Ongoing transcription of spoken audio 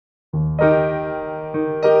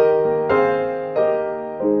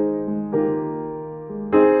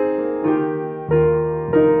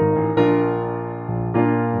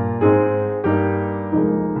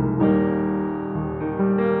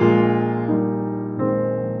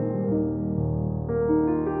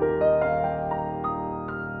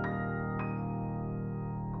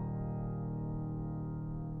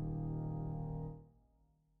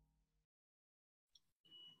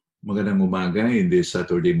umaga in this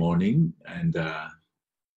Saturday morning, and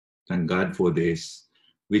thank God for this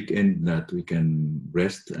weekend that we can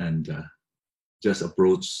rest and just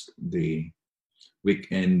approach the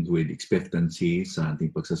weekend with expectancy sa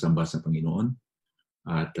ating pagsasamba sa Panginoon.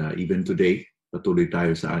 At even today, patuloy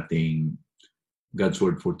tayo sa ating God's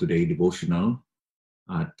Word for Today devotional.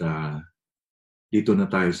 At dito na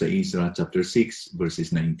tayo sa Ezra chapter 6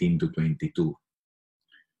 verses 19 to 22.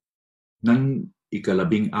 Nang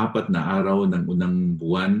ika-14 na araw ng unang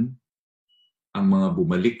buwan, ang mga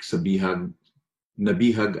bumalik sa bihag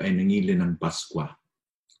ay nangili ng Paskwa,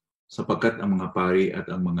 sapagkat ang mga pari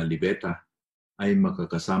at ang mga libeta ay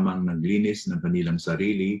makakasamang naglinis ng kanilang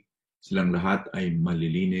sarili, silang lahat ay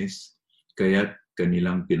malilinis, kaya't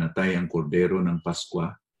kanilang pinatay ang kordero ng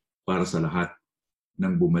Paskwa para sa lahat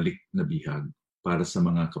ng bumalik na bihag, para sa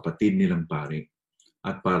mga kapatid nilang pari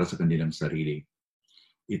at para sa kanilang sarili.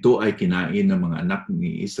 Ito ay kinain ng mga anak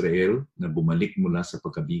ni Israel na bumalik mula sa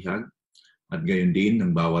pagkabihag at gayon din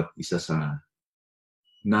ng bawat isa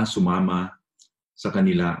na sumama sa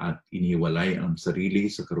kanila at iniwalay ang sarili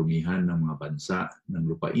sa karumihan ng mga bansa ng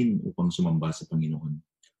lupain upang sumamba sa Panginoon,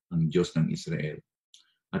 ang Diyos ng Israel.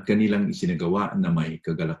 At kanilang isinagawa na may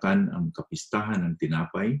kagalakan ang kapistahan ng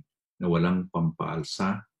tinapay na walang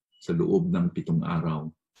pampaalsa sa loob ng 7 araw.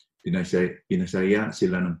 Pinasaya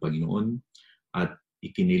sila ng Panginoon at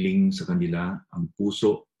ikiniling sa kanila ang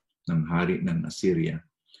puso ng hari ng Assyria,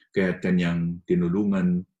 kaya't kanyang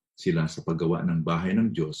tinulungan sila sa paggawa ng bahay ng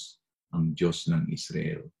Diyos, ang Diyos ng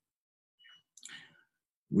Israel.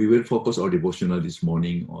 We will focus our devotional this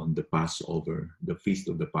morning on the Passover, the feast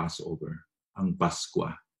of the Passover, ang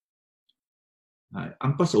Paskwa.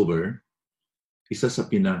 Ang Passover, isa sa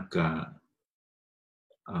pinaka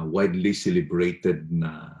widely celebrated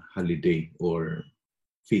na holiday or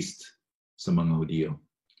feast sa mga Hudyo.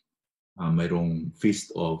 Mayroong Feast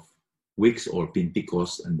of Weeks or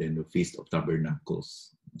Pentecost and then the Feast of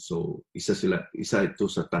Tabernacles. So isa ito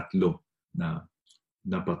sa tatlo na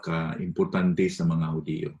napaka-importante sa mga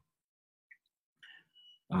Hudyo.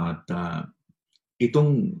 At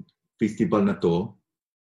itong festival na to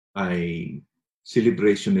ay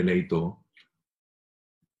celebration nila ito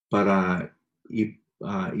para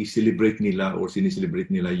i-celebrate nila or sineselebrate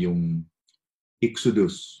nila yung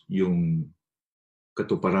Exodus, yung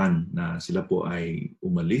katuparan na sila po ay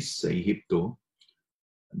umalis sa Ehipto,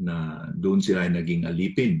 na doon sila ay naging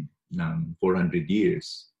alipin ng 400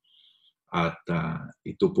 years. At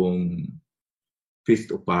ito pong Feast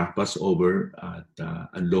of Passover at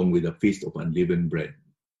along with the Feast of Unleavened Bread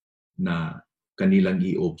na kanilang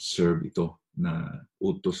i-observe ito na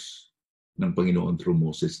utos ng Panginoon through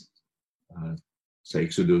Moses sa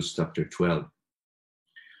Exodus chapter 12.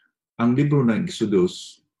 Ang libro ng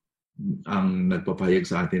Exodus ang nagpapahayag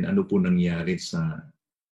sa atin ano po nangyari sa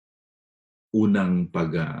unang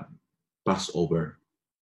Passover.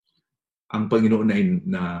 Ang Panginoon ay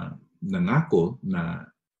nangako na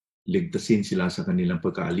ligtasin sila sa kanilang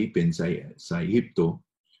pagkaalipin sa Ehipto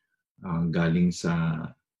galing sa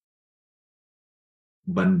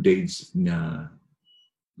bondage na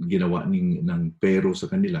ginawa ng Pero sa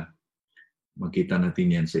kanila. Makita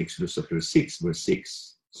natin yan sa Exodus chapter 6 verse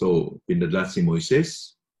 6. So, pinadala si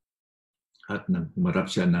Moises at humarap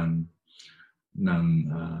siya ng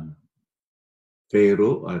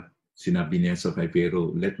Pharaoh at sinabi niya sa kay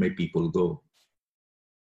Pharaoh, "Let my people go."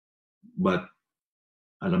 But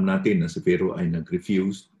alam natin na si Pharaoh ay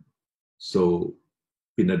nag-refuse. So,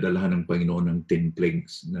 pinadalahan ng Panginoon ng 10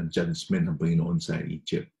 plagues na judgment ng Panginoon sa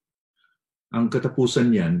Egypt. Ang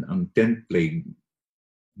katapusan niyan, ang 10th plague,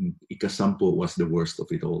 ika-10 was the worst of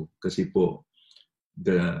it all. Kasi po,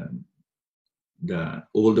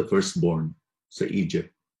 all the firstborn sa Egypt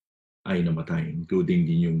ay namatay, including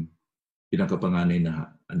din yung pinakapanganay na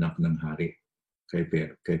anak ng hari kay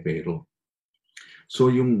Pharaoh. So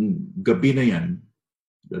yung gabi na yan,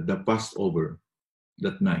 the Passover,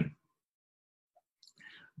 that night,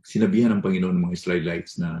 sinabihan ng Panginoon ng mga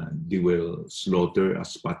Israelites na they will slaughter a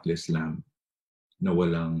spotless lamb na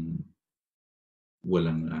walang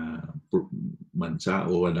mansa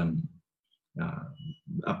o walang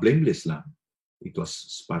a blameless lamb. It was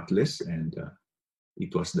spotless and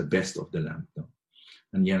it was the best of the lamb. No?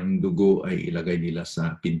 And yung dugo ay ilagay nila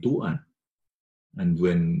sa pintuan. And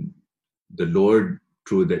when the Lord,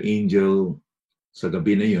 through the angel, sa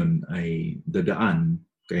gabi na yun ay dadaan,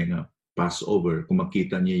 kaya nga Passover, kung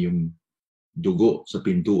makita niya yung dugo sa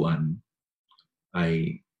pintuan,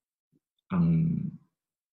 ay ang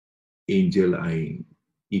angel ay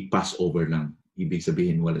i-pass over lang. Ibig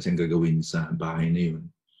sabihin, wala siyang gagawin sa bahay na yun.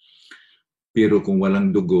 Pero kung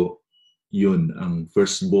walang dugo, yun ang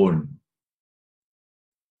firstborn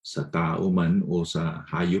sa tao man o sa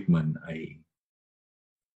hayop man ay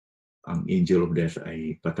ang angel of death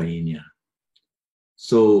ay patayin niya.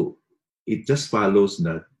 So, it just follows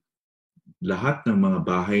that lahat ng mga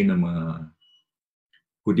bahay ng mga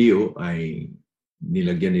Hudyo ay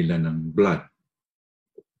nilagyan nila ng blood.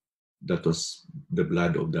 That was the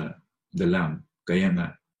blood of the lamb. Kaya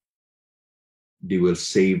nga, they will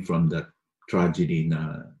save from that tragedy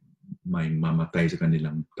na may mamatay sa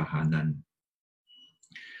kanilang tahanan.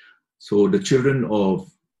 So the children of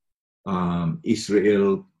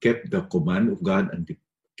Israel kept the command of God and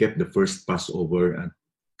kept the first Passover at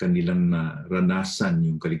kanilang naranasan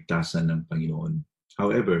yung kaligtasan ng Panginoon.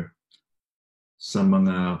 However, sa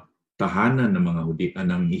mga tahanan ng mga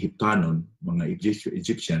ng Egyptanon, mga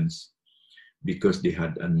Egyptians, because they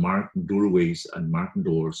had unmarked doorways, unmarked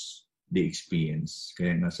doors, they experienced.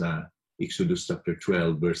 Kaya nga sa Exodus chapter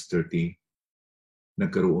 12, verse 30,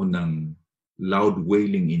 nagkaroon ng loud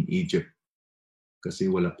wailing in Egypt kasi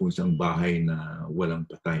wala po isang bahay na walang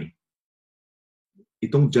patay.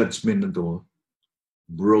 Itong judgment na to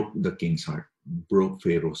broke the king's heart, broke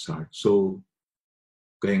Pharaoh's heart. So,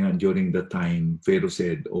 kaya nga during that time, Pharaoh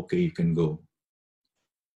said, okay, you can go.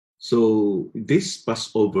 So, this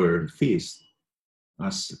Passover feast,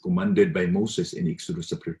 as commanded by Moses in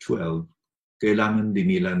Exodus chapter 12, kailangan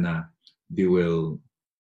din nila na they will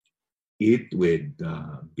eat with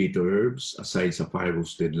bitter herbs, aside sa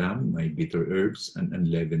fire-roasted lamb, may bitter herbs and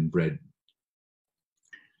unleavened bread.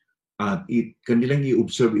 At kanilang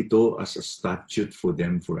i-observe ito as a statute for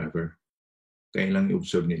them forever. Kailangan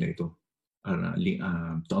i-observe nila ito.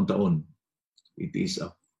 Taon-taon. It is a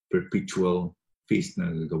perpetual feast na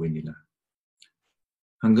gagawin nila.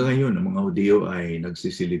 Hanggang ngayon, ang mga Hudyo ay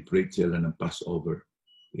nagsiselebrate sila ng Passover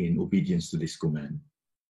in obedience to this command.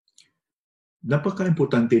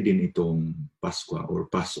 Napaka-importante din itong Pasko or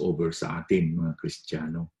Passover sa atin, mga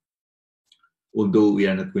Kristiyano. Although we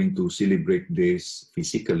are not going to celebrate this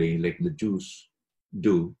physically like the Jews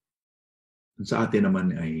do, sa atin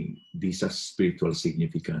naman ay this has spiritual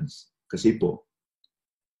significance. Kasi po,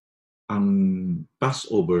 ang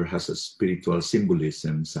Passover has a spiritual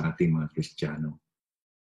symbolism sa ating mga Kristiyano.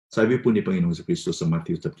 Sabi po ni Panginoong Kristo sa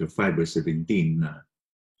Matthew chapter 5 verse 17 na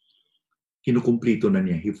kinukumplito na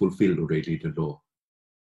niya, He fulfilled already the law.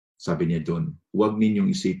 Sabi niya doon, huwag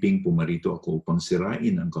ninyong isiping pumarito ako upang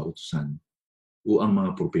sirain ang kautusan o ang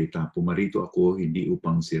mga propeta. Pumarito ako hindi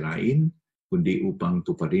upang sirain, kundi upang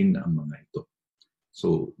tuparin ang mga ito.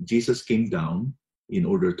 So, Jesus came down in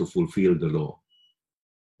order to fulfill the law.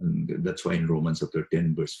 And that's why in Romans chapter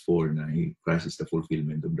 10 verse 4 na Christ is the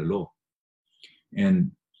fulfillment of the law. And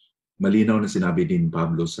malinaw na sinabi din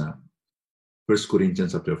Pablo sa 1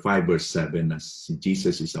 Corinthians chapter 5 verse 7 na si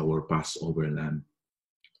Jesus is our Passover lamb.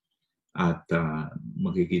 At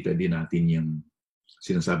makikita din natin yung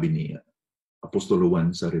sinasabi ni Apostol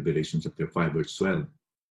Juan sa Revelation chapter 5 verse 12.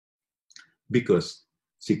 Because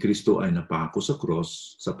si Kristo ay napako sa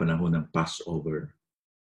cross sa panahon ng Passover.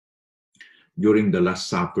 During the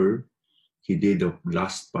Last Supper, He did the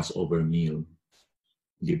last Passover meal.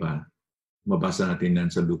 Di ba? Mabasa natin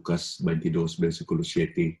yan sa Lucas 22 versikulo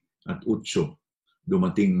 7 at 8.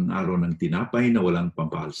 Dumating ang araw ng tinapay na walang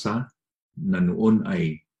pampalsa, na noon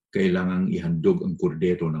ay kailangang ihandog ang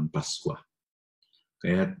kordero ng Paskwa.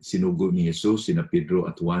 Kaya sinugo ni Jesus, sina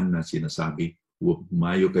Pedro at Juan na sinasabi,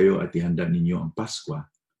 humayo kayo at ihanda ninyo ang Paskwa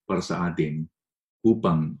para sa atin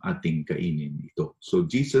upang ating kainin ito. So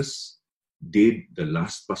Jesus did the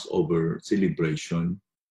last Passover celebration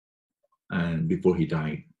and before He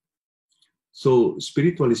died. So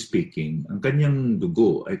spiritually speaking, ang kanyang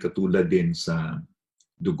dugo ay katulad din sa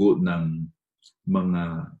dugo ng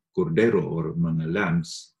mga kordero or mga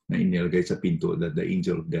lambs na inilagay sa pinto that the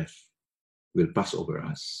angel of death will pass over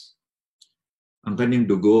us. Ang kanyang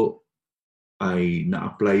dugo ay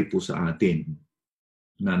na-apply po sa atin,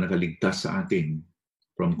 na nakaligtas sa atin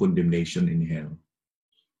from condemnation in hell.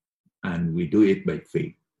 And we do it by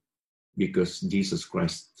faith because Jesus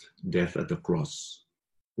Christ's death at the cross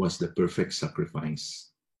was the perfect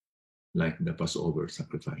sacrifice, like the Passover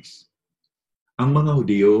sacrifice. Ang mga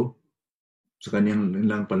Hudyo, sa kanyang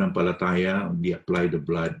lang panampalataya, they applied the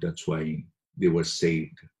blood. That's why they were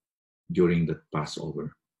saved during the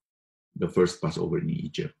Passover, the first Passover in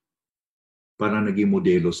Egypt. Para naging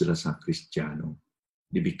modelo sila sa Kristiyano.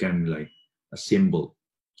 They became like a symbol.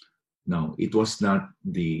 Now, it was not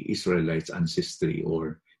the Israelites' ancestry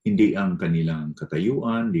or hindi ang kanilang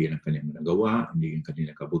katayuan, hindi ang kanilang nagawa, hindi ang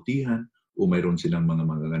kanilang kabutihan, o mayroon silang mga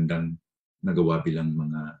magagandang nagawa bilang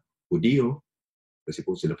mga Hudyo, kasi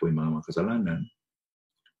po sila po yung mga makasalanan.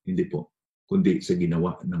 Hindi po, kundi sa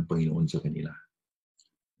ginawa ng Panginoon sa kanila.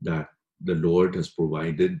 That the Lord has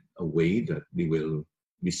provided a way that they will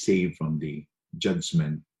be saved from the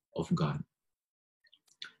judgment of God.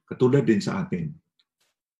 Katulad din sa atin,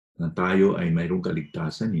 na tayo ay mayroong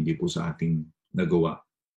kaligtasan, hindi po sa ating nagawa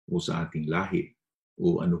o sa ating lahi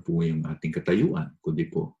o ano po yung ating katayuan, kundi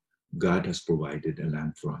po God has provided a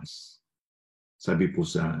land for us. Sabi po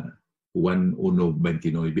sa Juan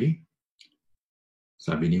 1:29,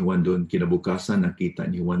 sabi ni Juan doon, kinabukasan nakita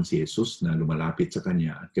ni Juan si Jesus na lumalapit sa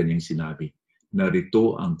kanya at kanyang sinabi,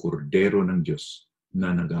 narito ang kordero ng Diyos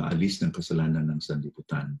na nag-aalis ng kasalanan ng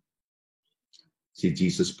sanlibutan. Si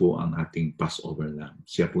Jesus po ang ating Passover Lamb.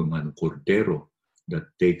 Siya po ang kordero that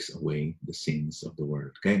takes away the sins of the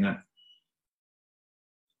world. Kaya nga,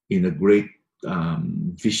 in a great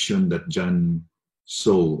vision that John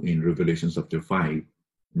saw in Revelation chapter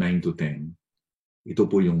 5, 9-10, ito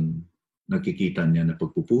po yung nakikita niya na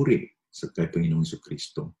pagpupuri sa kay Panginoong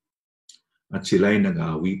Jesucristo. At sila ay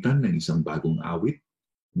nag-aawitan ng isang bagong awit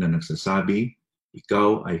na nagsasabi,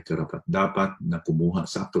 ikaw ay karapat-dapat na kumuha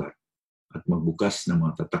sa aklat at magbukas ng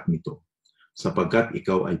mga tatak nito, sapagkat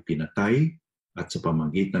ikaw ay pinatay at sa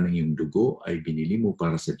pamamagitan ng iyong dugo ay binili mo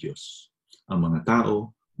para sa Diyos ang mga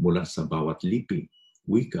tao mula sa bawat lipi,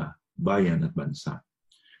 wika, bayan at bansa.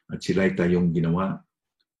 At sila ay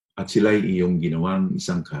iyong ginawang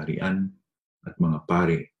isang kaharian at mga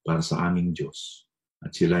pare para sa aming Diyos,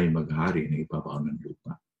 at sila ay maghari ng ibabaw ng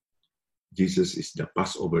lupa. Jesus is the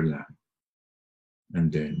Passover Lamb. And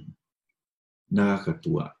then,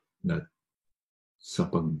 nakakatuwa na sa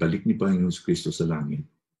pagbalik ni Panginoon Kristo sa langit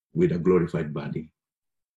with a glorified body,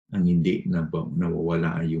 ang hindi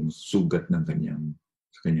nawawala ay yung sugat ng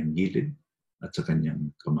sa kanyang gilid at sa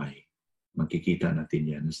kanyang kamay. Makikita natin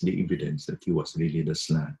yan as the evidence that He was really the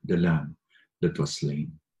Lamb that was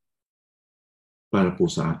slain. Para po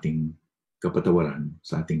sa ating kapatawaran,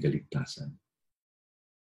 sa ating kaligtasan.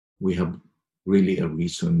 We have really a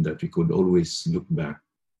reason that we could always look back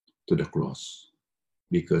to the cross,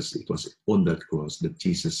 because it was on that cross that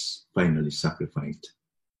Jesus finally sacrificed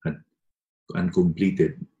and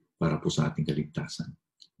completed para po sa ating kaligtasan.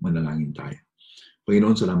 Manalangin tayo.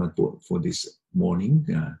 Panginoon, salamat po for this morning.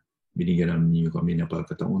 Binigyan namin niyo kami ng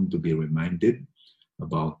pagkataon to be reminded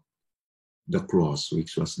about the cross,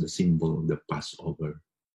 which was the symbol of the Passover.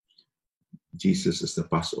 Jesus is the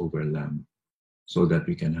Passover Lamb, so that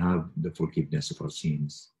we can have the forgiveness of our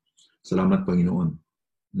sins. Salamat, Panginoon,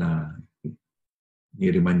 na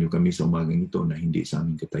ni-remind niyo kami sa umagang ito na hindi sa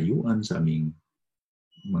aming katayuan, sa aming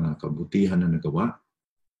mga kabutihan na nagawa,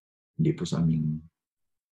 hindi po sa aming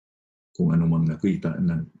kung ano mang nakita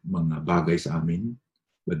ng mga bagay sa amin,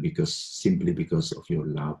 but simply because of your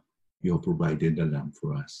love, you have provided the Lamb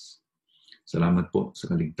for us. Salamat po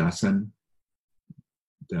sa kaligtasan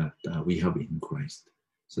that we have in Christ.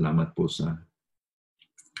 Salamat po sa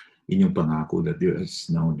inyong pangako that there is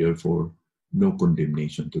now therefore no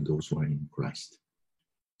condemnation to those who are in Christ.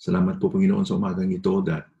 Salamat po, Panginoon, sa umagang ito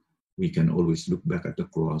that we can always look back at the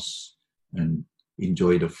cross and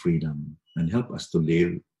enjoy the freedom and help us to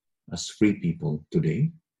live as free people today,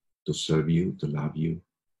 to serve you, to love you.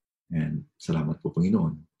 And salamat po,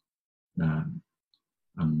 Panginoon, na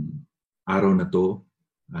ang araw na to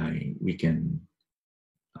ay we can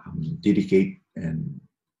dedicate and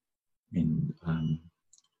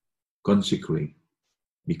consecrate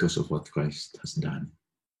because of what Christ has done.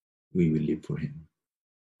 We will live for Him.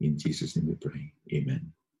 In Jesus' name we pray. Amen.